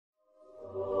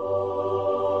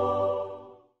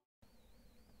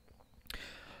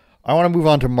I want to move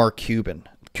on to Mark Cuban.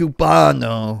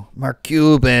 Cubano. Mark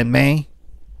Cuban, man.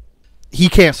 He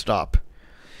can't stop.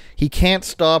 He can't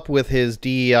stop with his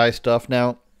DEI stuff.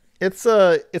 Now, it's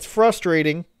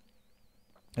frustrating.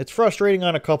 It's frustrating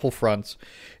on a couple fronts.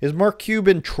 Is Mark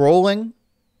Cuban trolling?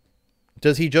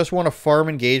 Does he just want to farm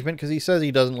engagement? Because he says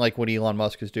he doesn't like what Elon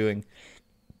Musk is doing.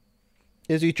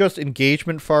 Is he just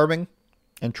engagement farming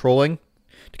and trolling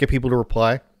to get people to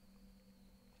reply?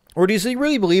 Or does he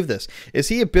really believe this? Is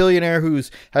he a billionaire who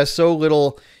has so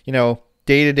little,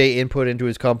 day-to-day input into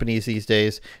his companies these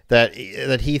days that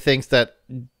he thinks that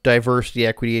diversity,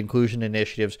 equity, inclusion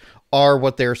initiatives are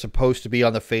what they're supposed to be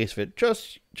on the face of it?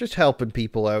 Just helping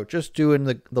people out, just doing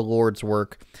the Lord's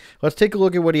work. Let's take a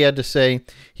look at what he had to say.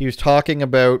 He was talking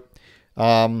about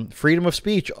freedom of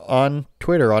speech on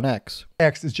Twitter, on X.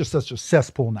 X is just such a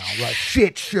cesspool now, right?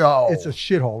 Shit show. It's a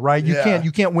shithole, right?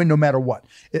 You can't win no matter what.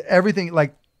 Everything,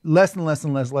 like, less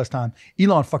time.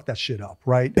 Elon fucked that shit up,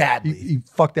 right? Badly. He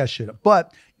fucked that shit up.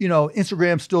 But,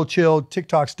 Instagram's still chill,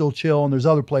 TikTok's still chill, and there's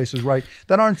other places, right,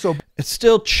 that aren't so. It's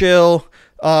still chill.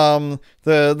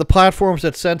 The platforms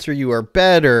that censor you are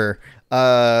better.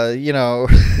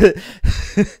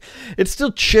 It's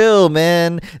still chill,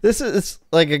 man. This is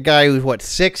like a guy who's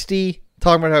 60,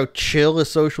 talking about how chill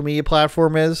his social media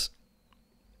platform is.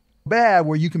 Bad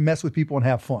where you can mess with people and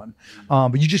have fun,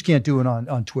 but you just can't do it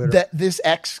on Twitter. This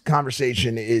X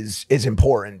conversation is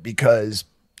important because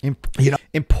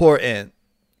important.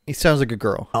 He sounds like a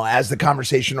girl. As the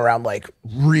conversation around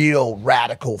real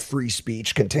radical free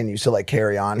speech continues to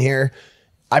carry on here,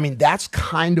 I mean, that's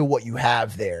kind of what you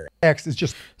have there. X is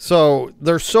just so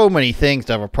there's so many things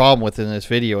to have a problem with in this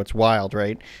video. It's wild,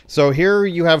 right? So here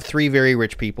you have three very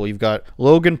rich people. You've got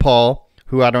Logan Paul,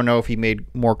 who I don't know if he made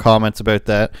more comments about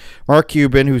that. Mark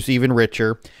Cuban, who's even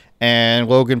richer. And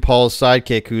Logan Paul's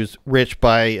sidekick, who's rich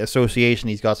by association.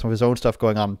 He's got some of his own stuff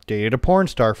going on. Dated a porn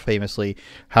star famously.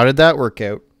 How did that work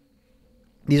out?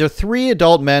 These are three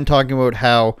adult men talking about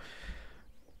how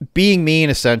being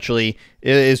mean, essentially,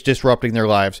 is disrupting their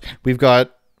lives. We've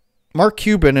got Mark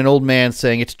Cuban, an old man,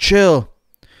 saying, it's chill.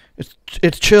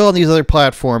 It's chill on these other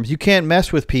platforms. You can't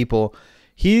mess with people.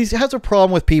 He has a problem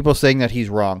with people saying that he's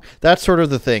wrong. That's sort of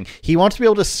the thing. He wants to be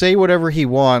able to say whatever he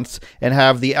wants and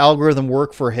have the algorithm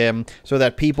work for him so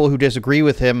that people who disagree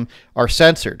with him are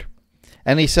censored.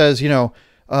 And he says, what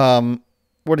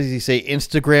does he say?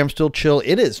 Instagram still chill?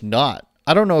 It is not.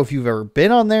 I don't know if you've ever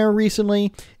been on there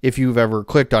recently, if you've ever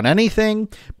clicked on anything,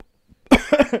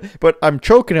 but I'm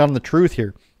choking on the truth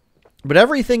here. But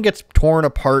everything gets torn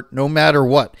apart no matter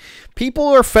what. People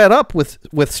are fed up with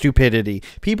stupidity.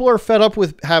 People are fed up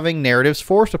with having narratives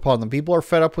forced upon them. People are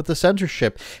fed up with the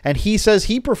censorship. And he says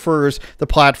he prefers the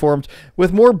platforms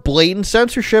with more blatant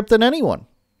censorship than anyone.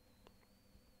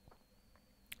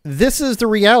 This is the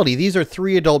reality. These are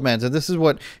three adult men. And this is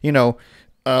what, the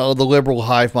liberal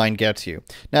hive mind gets you.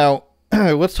 Now,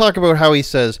 let's talk about how he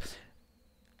says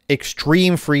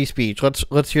extreme free speech.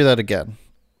 Let's hear that again.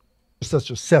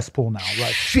 Such a cesspool now,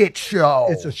 right? Shit show.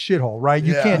 It's a shithole, right?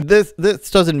 You can't.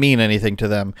 This doesn't mean anything to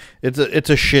them. It's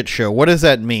a shit show. What does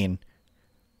that mean?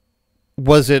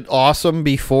 Was it awesome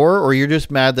before, or you're just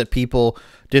mad that people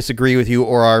disagree with you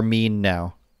or are mean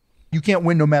now? You can't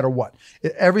win no matter what.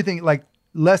 Everything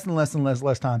less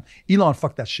time. Elon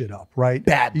fucked that shit up, right?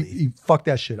 Badly. He fucked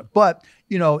that shit up. But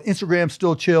Instagram's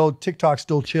still chill. TikTok's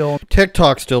still chill.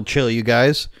 TikTok's still chill, you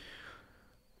guys.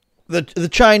 The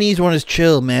Chinese one is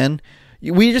chill, man.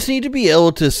 We just need to be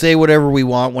able to say whatever we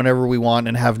want, whenever we want,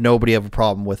 and have nobody have a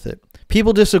problem with it.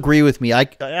 People disagree with me. I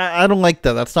don't like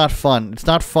that. That's not fun. It's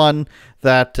not fun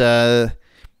that...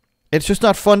 it's just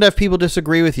not fun to have people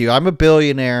disagree with you. I'm a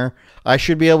billionaire. I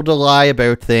should be able to lie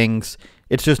about things.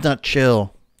 It's just not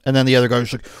chill. And then the other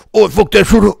guy's like, oh, I fucked that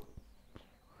shit up.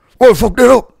 Oh, I fucked that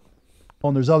up.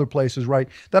 And there's other places, right,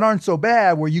 that aren't so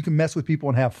bad where you can mess with people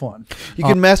and have fun. You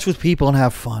can mess with people and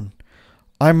have fun.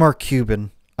 I'm Mark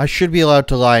Cuban. I should be allowed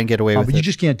to lie and get away with it. But you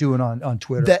just can't do it on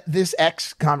Twitter. This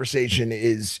X conversation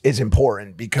is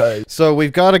important because... So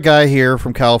we've got a guy here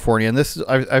from California, and this is,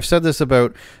 I've said this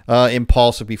about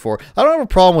Impulsive before. I don't have a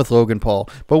problem with Logan Paul,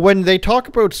 but when they talk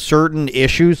about certain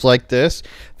issues like this,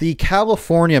 the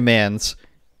California man's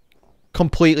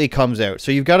completely comes out.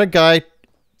 So you've got a guy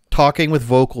talking with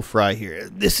vocal fry here.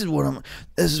 This is what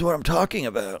I'm talking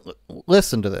about.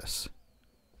 Listen to this.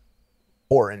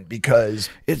 Because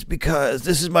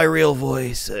this is my real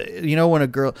voice. When a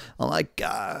girl, oh my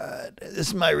God, this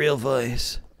is my real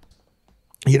voice.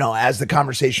 As the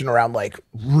conversation around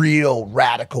real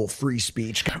radical free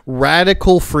speech.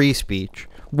 Radical free speech.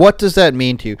 What does that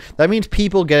mean to you? That means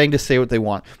people getting to say what they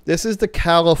want. This is the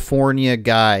California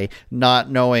guy not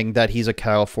knowing that he's a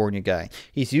California guy.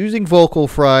 He's using vocal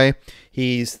fry.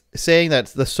 He's saying that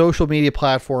the social media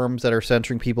platforms that are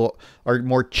censoring people are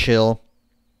more chill.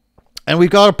 And we've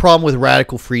got a problem with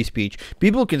radical free speech.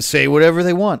 People can say whatever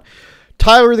they want.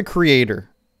 Tyler, the Creator,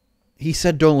 he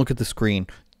said, don't look at the screen.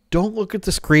 Don't look at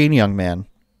the screen, young man.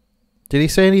 Did he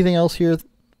say anything else here?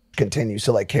 Continues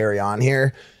to like carry on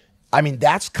here. I mean,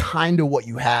 that's kind of what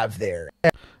you have there.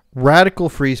 Radical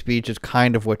free speech is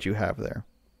kind of what you have there.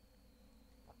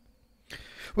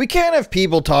 We can't have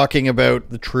people talking about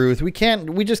the truth.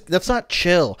 That's not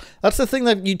chill. That's the thing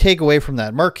that you take away from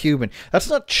that. Mark Cuban, that's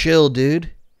not chill,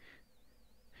 dude.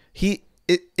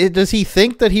 Does he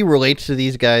think that he relates to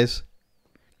these guys?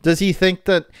 Does he think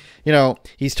that,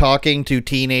 he's talking to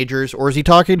teenagers, or is he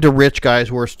talking to rich guys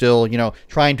who are still,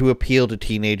 trying to appeal to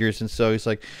teenagers? And so he's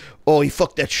like, oh, he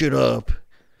fucked that shit up.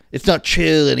 It's not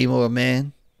chill anymore,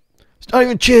 man. It's not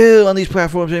even chill on these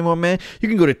platforms anymore, man. You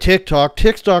can go to TikTok.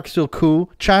 TikTok's still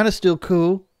cool. China's still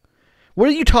cool. What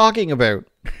are you talking about?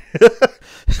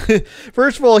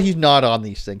 First of all, he's not on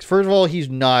these things. First of all, he's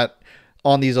not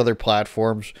on these other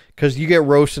platforms because you get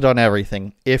roasted on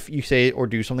everything if you say or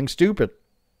do something stupid.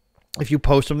 If you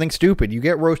post something stupid, you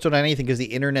get roasted on anything because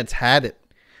the internet's had it.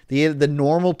 The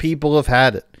normal people have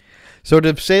had it. So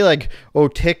to say like, oh,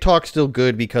 TikTok's still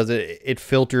good because it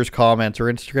filters comments, or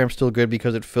Instagram's still good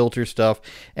because it filters stuff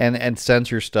and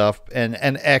censors stuff, and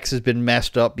X has been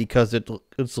messed up because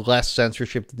it's less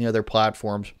censorship than the other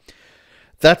platforms.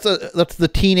 That's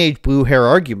the teenage blue hair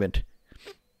argument.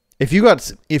 If you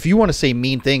want to say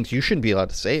mean things, you shouldn't be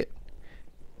allowed to say it.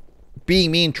 Being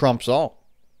mean trumps all.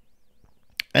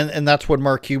 And that's what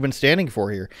Mark Cuban's standing for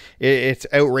here. It's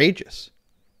outrageous.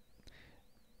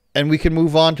 And we can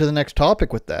move on to the next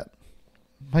topic with that.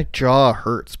 My jaw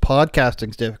hurts.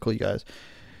 Podcasting's difficult, you guys.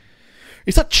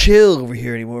 It's not chill over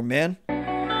here anymore, man. Turn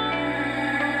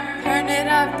it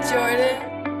up, Jordan.